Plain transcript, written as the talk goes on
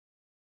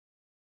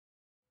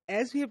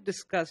as we have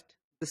discussed,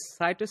 the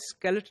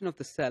cytoskeleton of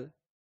the cell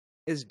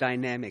is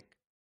dynamic.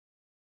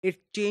 It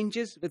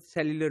changes with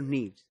cellular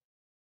needs.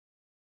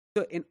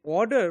 So in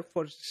order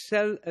for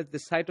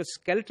the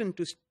cytoskeleton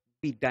to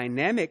be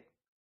dynamic,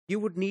 you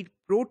would need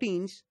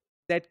proteins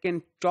that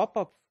can chop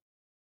up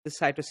the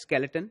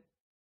cytoskeleton.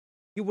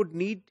 You would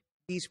need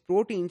these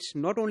proteins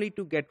not only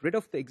to get rid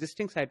of the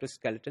existing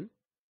cytoskeleton,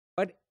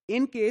 but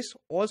in case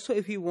also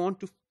if you want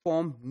to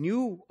form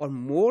new or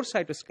more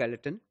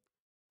cytoskeleton,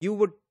 you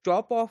would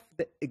chop off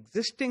the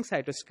existing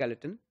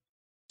cytoskeleton.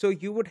 So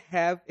you would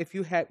have, if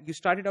you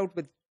started out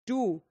with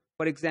 2,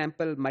 for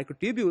example,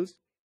 microtubules.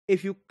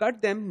 If you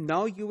cut them,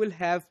 now you will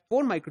have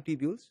 4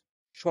 microtubules,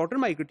 shorter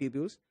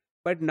microtubules,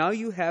 but now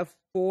you have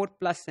 4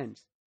 plus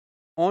ends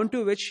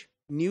onto which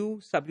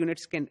new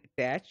subunits can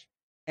attach.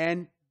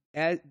 And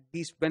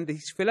when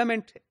these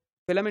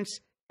filaments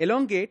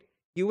elongate,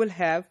 you will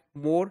have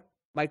more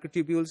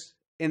microtubules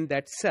in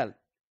that cell.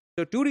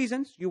 So 2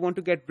 reasons: you want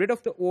to get rid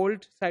of the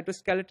old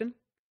cytoskeleton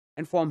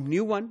and form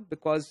new one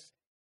because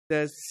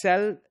the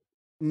cell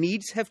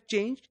needs have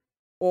changed,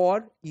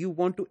 or you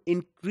want to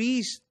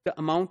increase the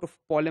amount of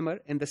polymer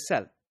in the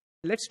cell.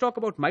 Let's talk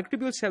about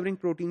microtubule severing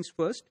proteins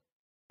first.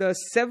 The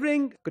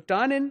severing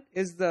catanin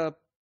is the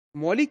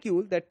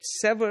molecule that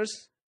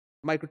severs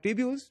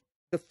microtubules.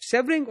 The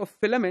severing of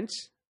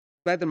filaments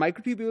by the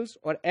microtubules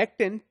or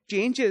actin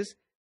changes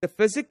the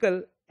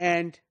physical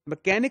and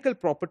mechanical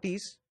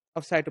properties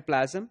of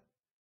cytoplasm.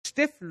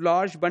 Stiff,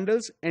 large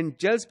bundles and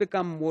gels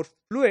become more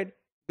fluid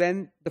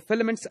when the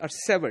filaments are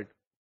severed.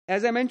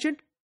 As I mentioned,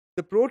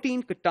 the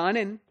protein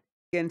catanin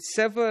can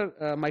sever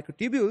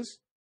microtubules.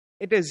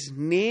 It is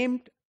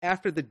named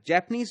after the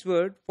Japanese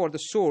word for the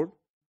sword.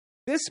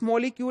 This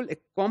molecule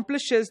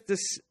accomplishes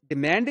this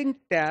demanding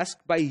task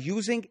by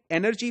using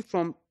energy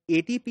from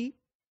ATP.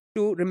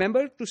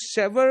 To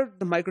sever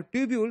the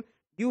microtubule,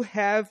 you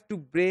have to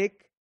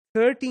break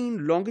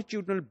 13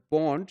 longitudinal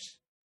bonds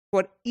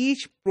for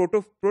each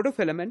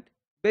protofilament,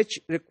 which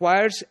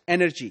requires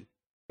energy.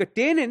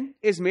 Catanin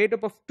is made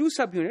up of 2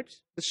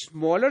 subunits: the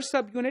smaller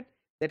subunit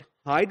that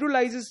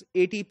hydrolyzes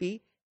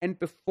ATP and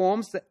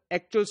performs the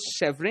actual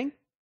severing,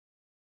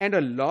 and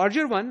a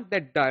larger one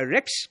that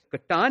directs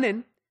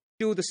catanin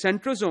to the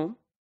centrosome.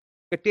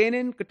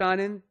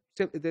 Catanin,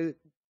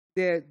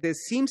 they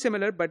seem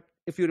similar, but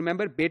if you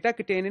remember,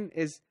 beta-catenin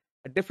is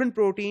a different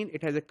protein.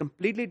 It has a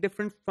completely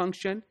different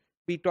function.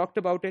 We talked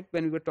about it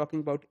when we were talking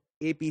about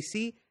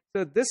APC.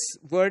 So this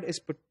word is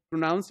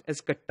pronounced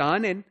as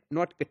catanin,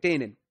 not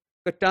catenin.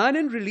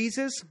 Catanin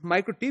releases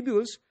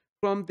microtubules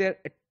from their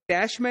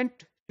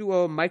attachment to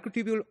a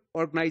microtubule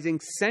organizing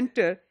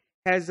center,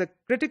 has a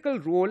critical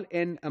role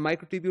in a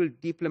microtubule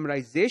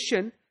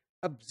depolymerization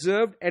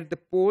observed at the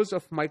poles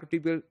of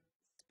microtubule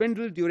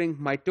spindle during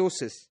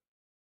mitosis.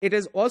 It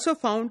is also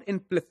found in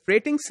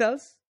proliferating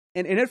cells,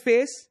 in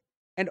interphase,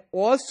 and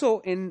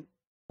also in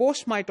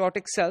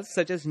postmitotic cells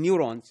such as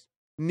neurons.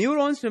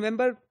 Neurons,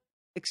 remember,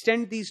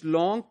 extend these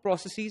long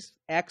processes,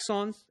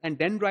 axons and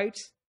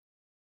dendrites.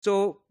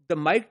 So the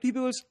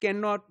microtubules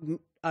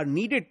are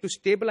needed to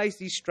stabilize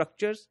these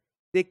structures.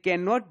 They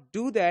cannot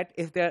do that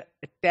if they're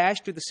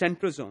attached to the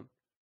centrosome.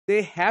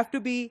 They have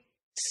to be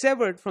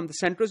severed from the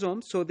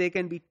centrosome so they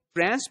can be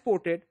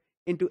transported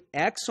into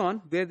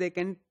axon where they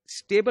can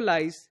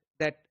stabilize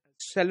that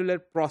cellular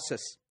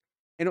process.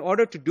 In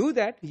order to do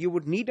that, you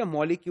would need a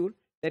molecule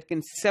that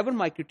can sever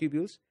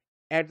microtubules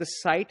at the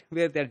site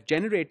where they're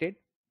generated,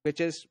 which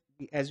is,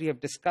 as we have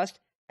discussed,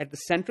 at the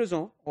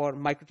centrosome or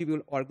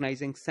microtubule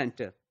organizing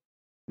center.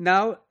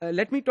 Now,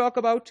 let me talk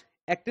about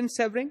actin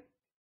severing.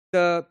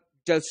 The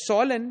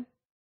gelsolin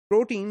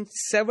protein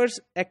severs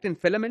actin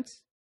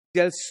filaments.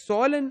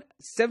 Gelsolin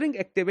severing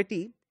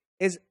activity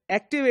is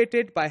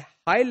activated by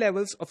high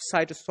levels of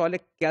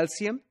cytosolic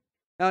calcium.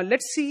 Now,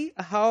 let's see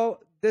how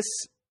this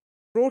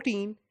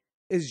protein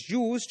is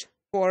used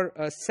for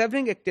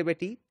severing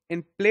activity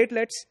in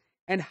platelets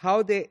and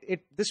how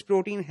this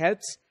protein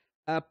helps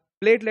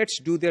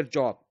platelets do their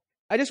job.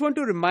 I just want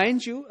to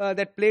remind you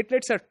that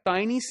platelets are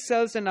tiny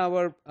cells in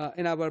our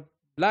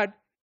blood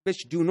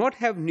which do not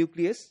have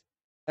nucleus.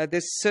 They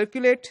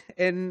circulate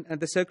in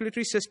the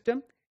circulatory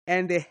system,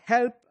 and they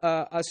help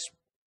us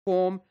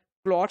form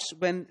clots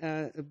when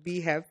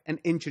we have an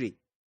injury.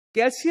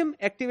 Calcium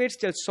activates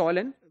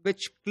gelsolin,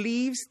 which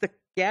cleaves the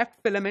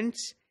capped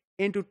filaments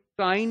into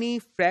tiny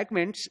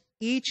fragments.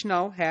 Each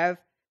now have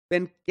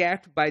been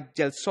capped by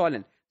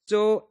gelsolin.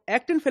 So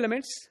actin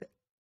filaments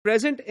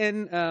present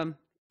in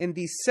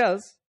these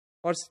cells,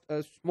 or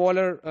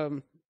smaller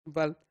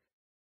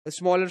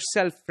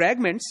cell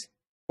fragments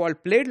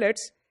called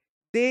platelets,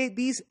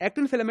 these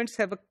actin filaments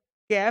have a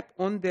cap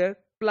on their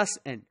plus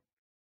end.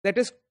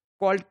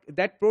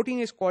 That protein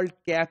is called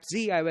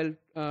CAPZ.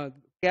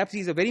 CAPZ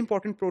is a very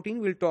important protein.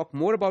 We'll talk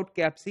more about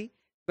CAPZ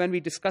when we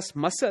discuss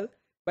muscle.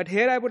 But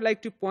here I would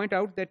like to point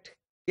out that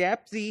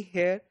CAPZ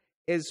here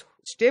is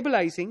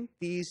stabilizing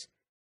these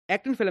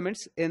actin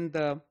filaments in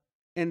the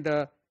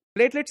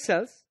platelet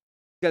cells.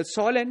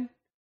 Gelsolin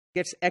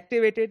gets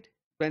activated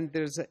when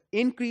there's an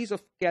increase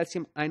of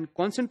calcium ion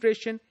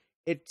concentration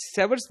it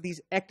severs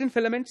these actin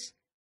filaments,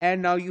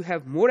 and now you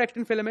have more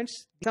actin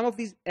filaments. Some of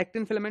these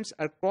actin filaments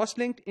are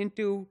cross-linked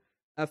into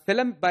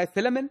by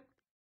filamin,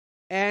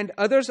 and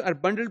others are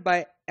bundled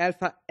by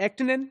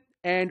alpha-actinin,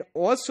 and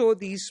also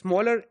these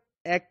smaller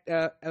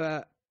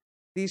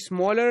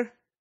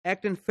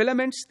actin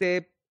filaments,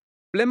 they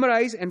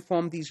polymerize and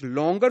form these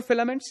longer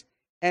filaments,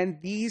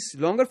 and these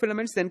longer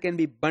filaments then can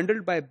be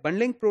bundled by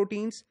bundling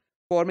proteins,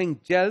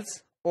 forming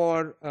gels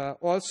or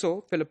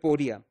also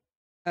lamellipodia,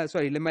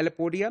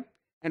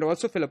 and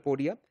also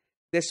filopodia.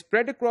 They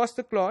spread across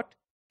the clot,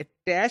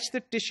 attach the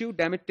tissue,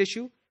 damaged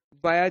tissue,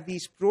 via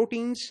these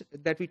proteins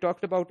that we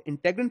talked about,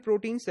 integrin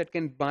proteins that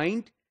can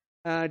bind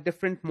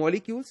different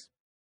molecules.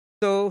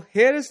 So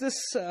here is this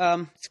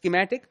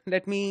schematic.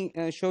 Let me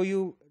show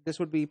you. This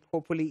would be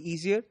hopefully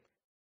easier.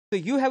 So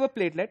you have a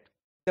platelet.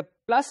 The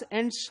plus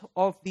ends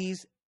of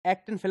these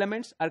actin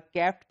filaments are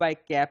capped by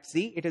cap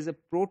Z. It is a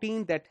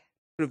protein that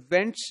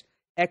prevents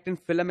actin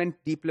filament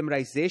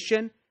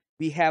depolymerization.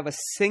 We have a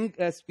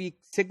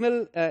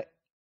signal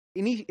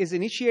is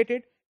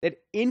initiated that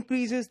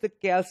increases the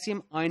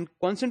calcium ion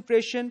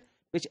concentration,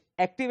 which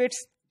activates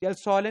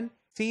gelsolin.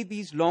 See,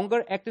 these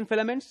longer actin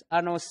filaments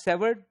are now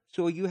severed,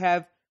 so you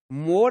have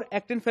more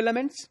actin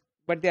filaments,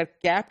 but they are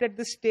capped at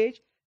this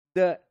stage.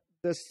 The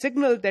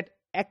signal that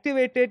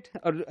activated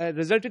or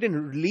resulted in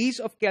release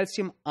of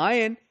calcium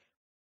ion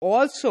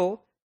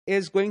also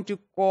is going to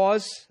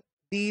cause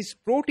these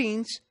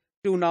proteins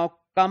to now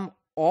come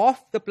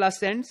off the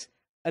plus ends,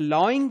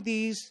 allowing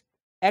these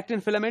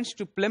actin filaments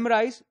to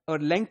polymerize or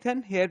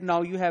lengthen. Here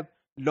now you have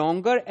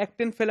longer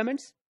actin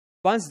filaments.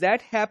 Once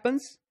that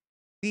happens,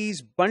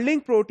 these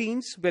bundling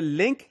proteins will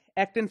link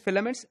actin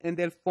filaments and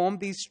they'll form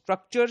these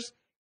structures,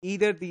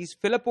 either these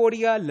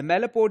filopodia,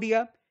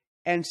 lamellipodia,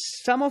 and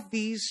some of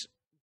these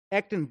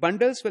actin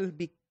bundles will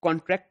be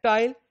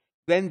contractile.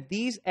 When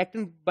these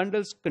actin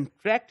bundles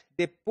contract,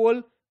 they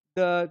pull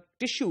the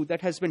tissue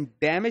that has been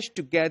damaged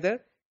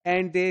together,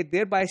 and they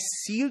thereby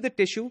seal the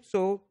tissue,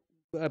 so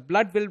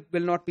blood will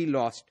not be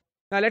lost.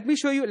 Now let me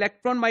show you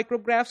electron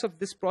micrographs of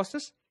this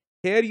process.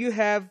 Here you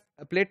have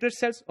platelet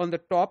cells. On the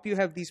top you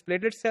have these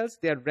platelet cells.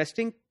 They are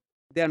resting.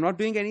 They are not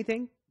doing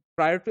anything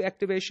prior to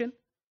activation.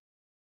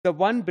 The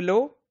one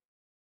below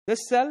this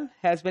cell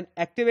has been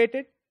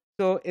activated.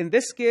 So in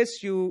this case,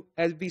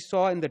 as we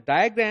saw in the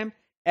diagram,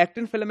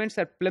 actin filaments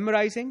are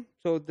polymerizing.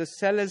 So the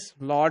cell is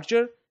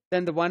larger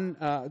than the one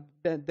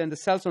than the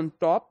cells on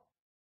top,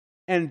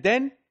 and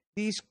then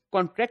these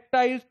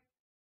contractile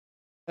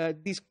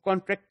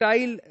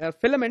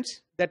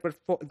filaments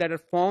that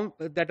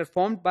are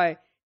formed by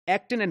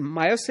actin and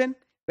myosin,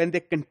 when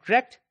they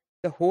contract,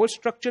 the whole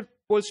structure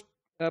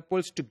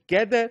pulls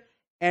together,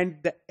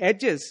 and the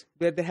edges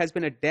where there has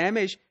been a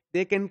damage,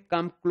 they can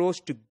come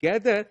close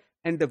together,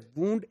 and the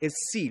wound is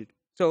sealed.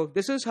 So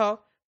this is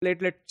how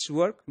platelets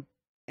work,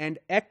 and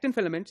actin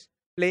filaments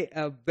play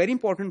a very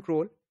important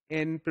role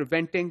in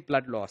preventing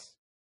blood loss.